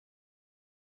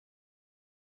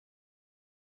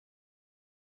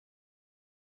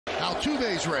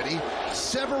Altuve's ready.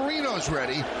 Severino's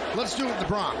ready. Let's do it in the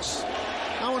Bronx.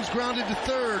 That one's grounded to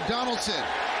third. Donaldson.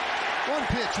 One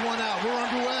pitch, one out. We're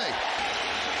underway.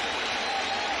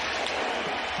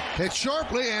 Hit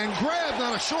sharply and grabbed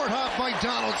on a short hop by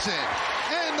Donaldson.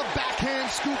 And the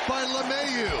backhand scoop by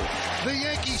LeMahieu. The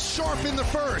Yankees sharp in the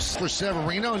first. For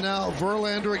Severino, now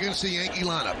Verlander against the Yankee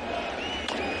lineup.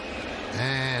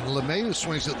 And LeMahieu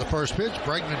swings at the first pitch.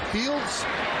 Bregman fields.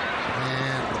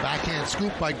 And the backhand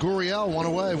scoop by Gurriel. One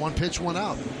away, one pitch, one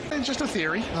out. It's just a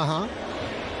theory.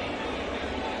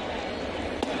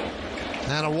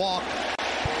 And a walk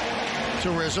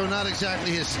to Rizzo. Not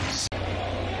exactly his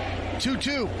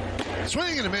 2-2.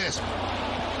 Swing and a miss.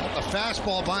 Got the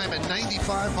fastball by him at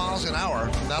 95 miles an hour.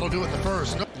 That'll do it in the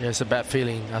first. Yeah, it's a bad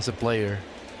feeling as a player.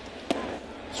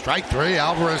 Strike three.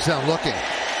 Alvarez down looking.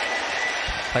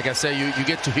 Like I said, you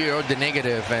get to hear the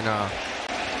negative and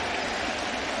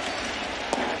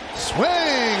swing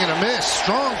and a miss.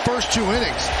 Strong first 2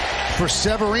 innings for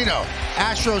Severino.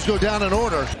 Astros go down in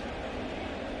order.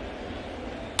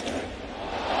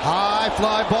 High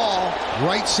fly ball,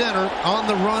 right center. On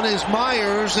the run is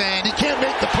Myers, and he can't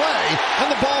make the play.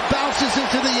 And the ball bounces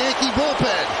into the Yankee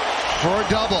bullpen for a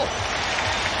double.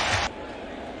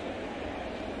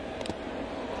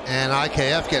 And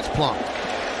IKF gets plunked.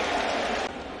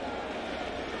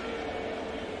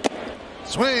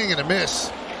 Swing and a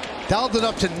miss. Dialed it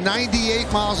up to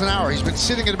 98 miles an hour. He's been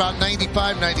sitting at about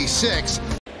 95, 96.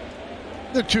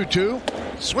 The 2-2.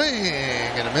 Swing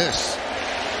and a miss.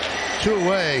 2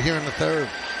 away here in the third.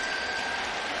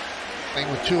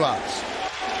 With 2 outs.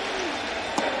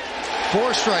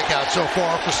 4 strikeouts so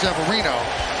far for Severino.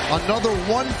 Another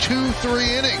 1-2-3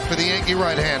 inning for the Yankee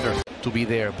right-hander. to be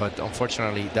there, but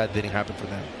unfortunately that didn't happen for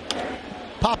them.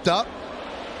 Popped up.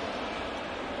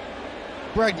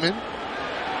 Bregman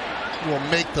will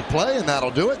make the play, and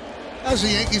that'll do it as the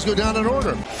Yankees go down in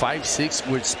order.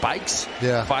 5-6 with spikes.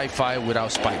 Yeah. 5-5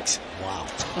 without spikes. Wow.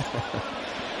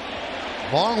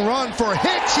 Long run for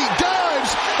Hicks. He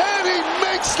dives, and he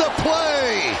makes the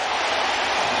play.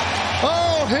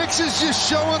 Oh, Hicks is just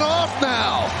showing off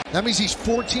now. That means he's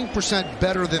 14%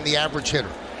 better than the average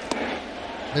hitter.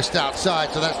 Missed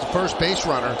outside, so that's the first base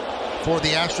runner for the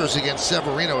Astros against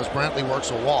Severino as Brantley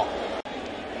works a walk.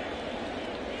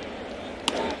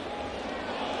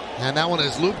 And that one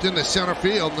is looped into center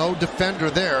field. No defender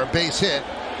there. Base hit.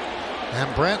 And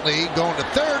Brantley going to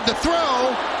third. The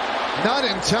throw. Not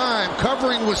in time.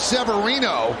 Covering was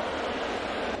Severino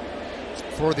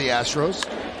for the Astros.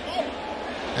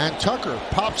 And Tucker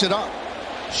pops it up.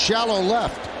 Shallow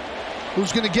left.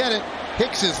 Who's going to get it?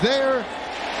 Hicks is there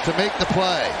to make the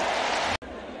play.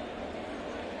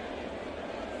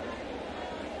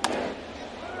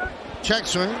 Check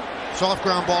swing. Soft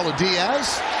ground ball to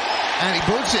Diaz. And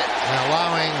he boots it,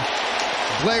 allowing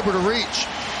Glaber to reach.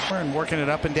 And working it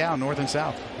up and down, north and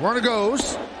south. Runner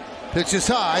goes. Pitch is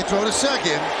high. Throw to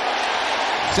second.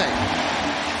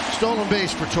 Safe. Stolen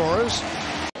base for Torres.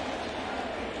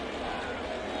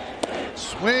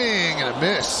 Swing and a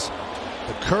miss.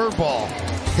 The curveball.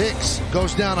 Hicks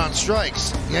goes down on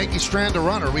strikes. Yankees strand a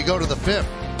runner. We go to the fifth.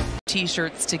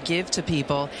 T-shirts to give to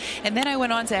people. And then I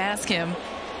went on to ask him.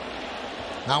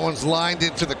 That one's lined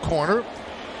into the corner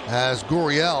as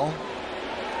Gurriel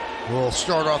will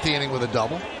start off the inning with a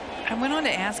double. I went on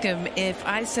to ask him if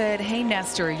I said, hey,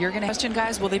 Nestor, you're going to question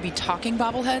guys, will they be talking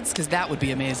bobbleheads? Because that would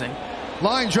be amazing.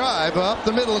 Line drive up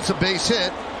the middle. It's a base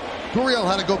hit. Gurriel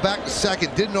had to go back to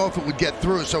second. Didn't know if it would get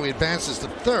through, so he advances to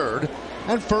third.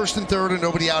 And first and third, and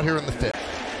nobody out here in the fifth.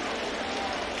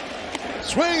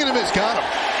 Swing and a miss. Got him.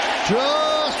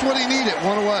 Just what he needed.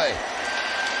 One away.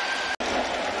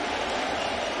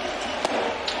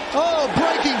 Oh,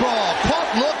 breaking ball.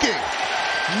 Caught looking.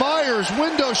 Myers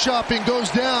window shopping goes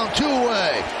down. 2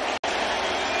 away.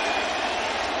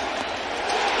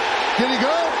 Did he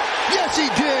go? Yes, he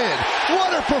did.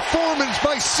 What a performance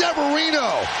by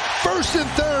Severino. First and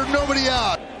third, nobody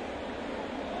out.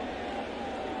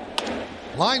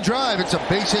 Line drive. It's a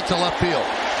base hit to left field.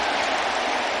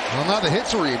 Well, now the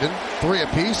hits are even. 3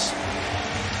 apiece.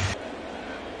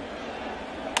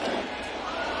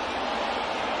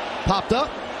 Popped up.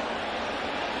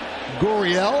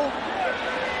 Gurriel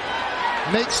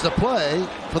makes the play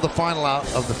for the final out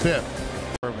of the fifth.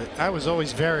 I was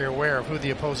always very aware of who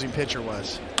the opposing pitcher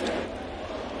was.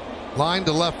 Line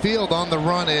to left field. On the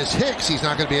run is Hicks. He's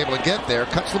not going to be able to get there.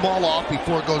 Cuts the ball off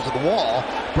before it goes to the wall.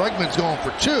 Bregman's going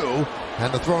for 2,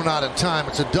 and the throw not in time.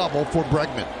 It's a double for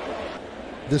Bregman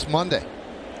this Monday.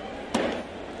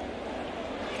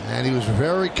 And he was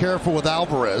very careful with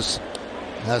Alvarez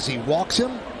as he walks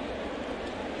him.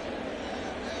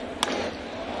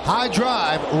 High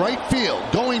drive, right field,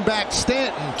 going back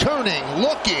Stanton, turning,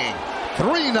 looking.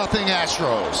 3-0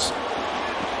 Astros.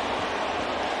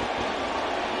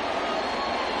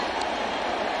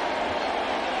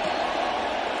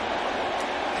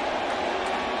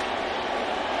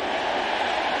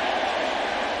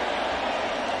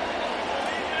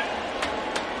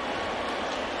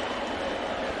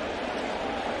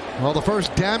 Well, the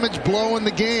first damage blow in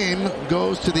the game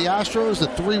goes to the Astros, the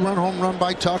 3-run home run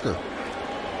by Tucker.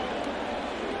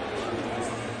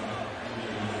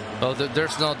 Well,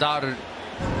 there's no doubt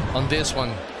on this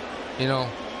one. You know,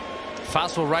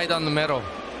 fastball right on the middle.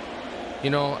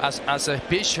 You know, as a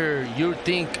pitcher, you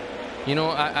think, you know,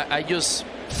 I just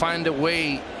find a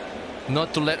way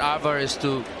not to let Alvarez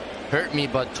to hurt me,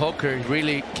 but Tucker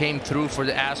really came through for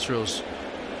the Astros.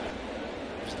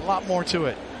 There's a lot more to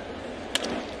it.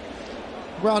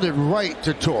 Grounded right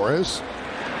to Torres.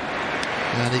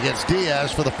 And he gets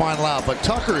Diaz for the final out. But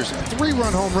Tucker's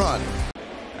 3-run home run.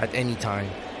 At any time.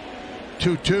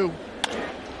 2-2.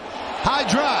 High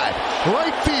drive.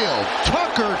 Right field.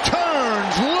 Tucker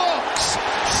turns. Looks.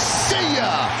 See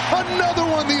ya. Another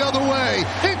one the other way.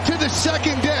 Into the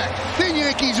second deck. The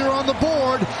Yankees are on the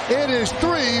board. It is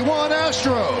 3-1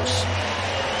 Astros.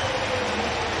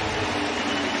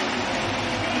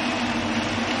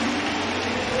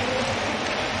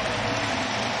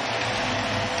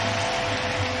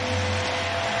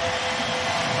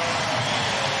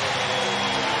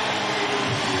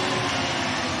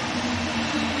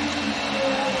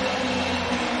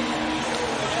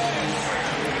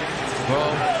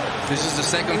 Well, this is the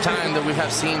second time that we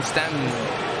have seen Stanton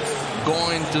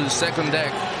going to the second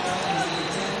deck.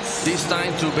 This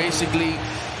time to basically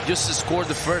just score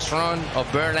the first run of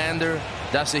Verlander.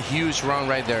 That's a huge run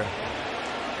right there.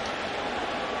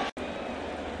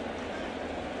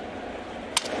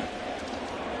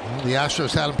 Well, the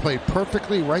Astros had him played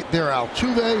perfectly right there,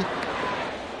 Altuve.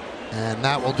 And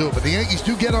that will do it. But the Yankees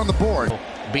do get on the board.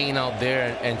 Being out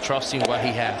there and trusting what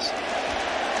he has.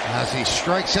 As he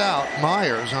strikes out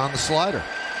Myers on the slider.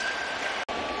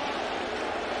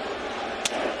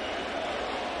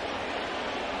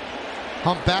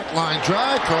 Hump back line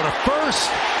drive, throw to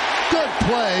first. Good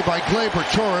play by Gleyber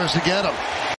Torres to get him.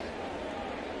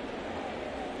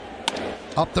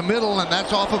 Up the middle, and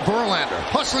that's off of Verlander.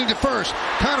 Hustling to first,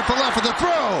 counter for left with the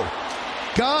throw.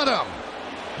 Got him.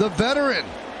 The veteran.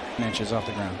 Inches off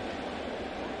the ground.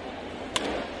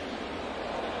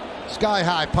 Sky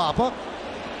high pop up.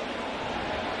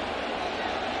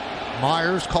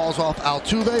 Myers calls off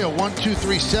Altuve, a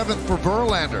 1-2-3 7th for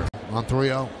Verlander on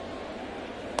 3-0.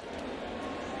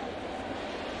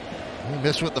 He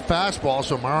missed with the fastball,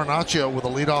 so Marinaccio with a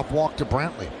leadoff walk to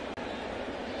Brantley.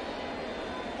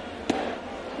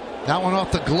 That one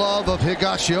off the glove of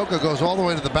Higashioka goes all the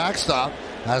way to the backstop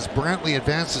as Brantley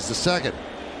advances to second.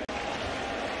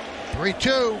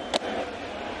 3-2.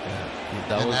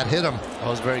 That hit him. That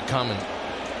was very common.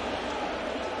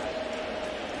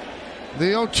 The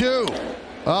 0-2.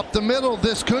 Up the middle.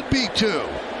 This could be 2.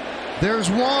 There's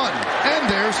 1. And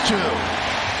there's 2.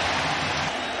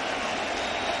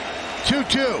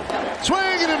 2-2. Swing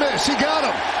and a miss. He got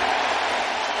him.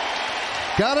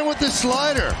 Got him with the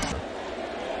slider.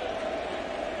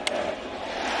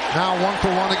 Now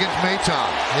 1-for-1 against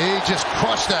Maton. He just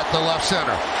crushed that to left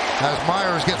center. As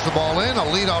Myers gets the ball in, a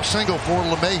leadoff single for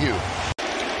LeMahieu.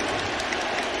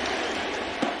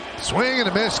 Swing and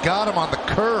a miss. Got him on the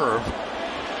curve.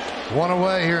 1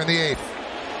 away here in the 8th.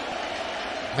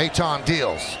 Maton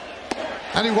deals.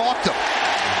 And he walked him.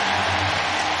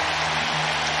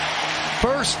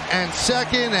 First and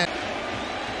second. And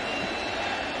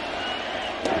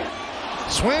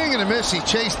swing and a miss. He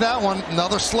chased that one.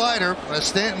 Another slider.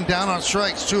 Stanton down on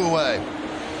strikes. 2 away.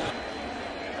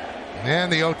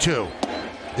 And the 0-2.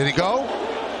 Did he go?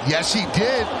 Yes, he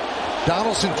did.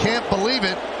 Donaldson can't believe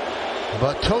it.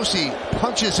 But Tosi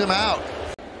punches him out.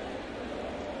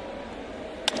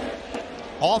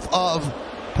 Off of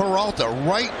Peralta,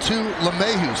 right to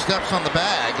LeMahieu. Steps on the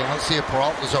bag, and let's see if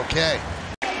Peralta's okay.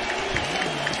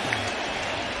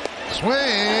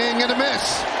 Swing and a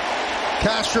miss.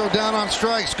 Castro down on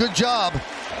strikes. Good job.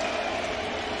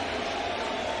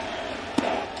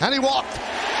 And he walked.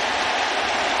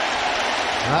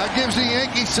 That gives the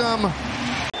Yankees some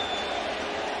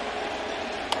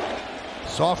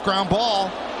soft ground ball.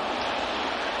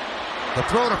 The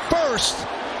throw to first.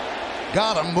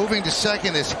 Got him. Moving to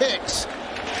second is Hicks.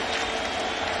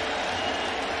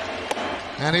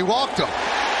 And he walked him.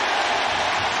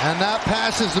 And that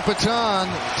passes the baton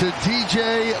to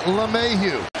DJ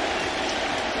LeMahieu.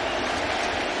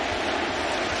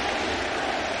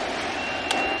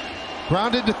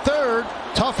 Grounded to third.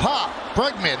 Tough hop.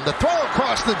 Bregman, the throw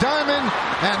across the diamond,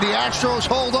 and the Astros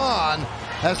hold on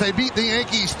as they beat the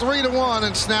Yankees 3-1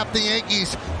 and snap the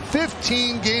Yankees'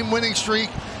 15-game winning streak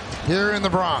here in the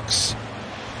Bronx.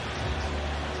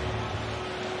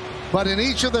 But in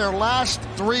each of their last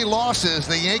 3 losses,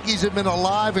 the Yankees have been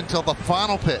alive until the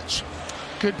final pitch.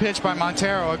 Good pitch by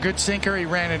Montero. A good sinker. He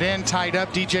ran it in, tied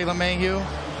up DJ LeMahieu,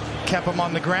 kept him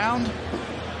on the ground.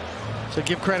 So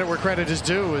give credit where credit is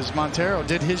due, as Montero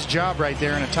did his job right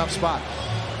there in a tough spot.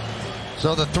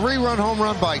 So the 3-run home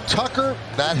run by Tucker,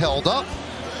 that held up.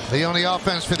 The only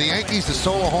offense for the Yankees, the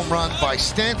solo home run by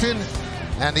Stanton.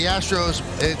 And the Astros,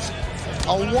 it's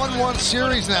a 1-1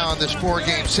 series now in this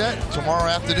 4-game set. Tomorrow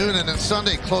afternoon and then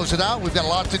Sunday, close it out. We've got a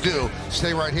lot to do.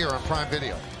 Stay right here on Prime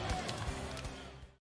Video.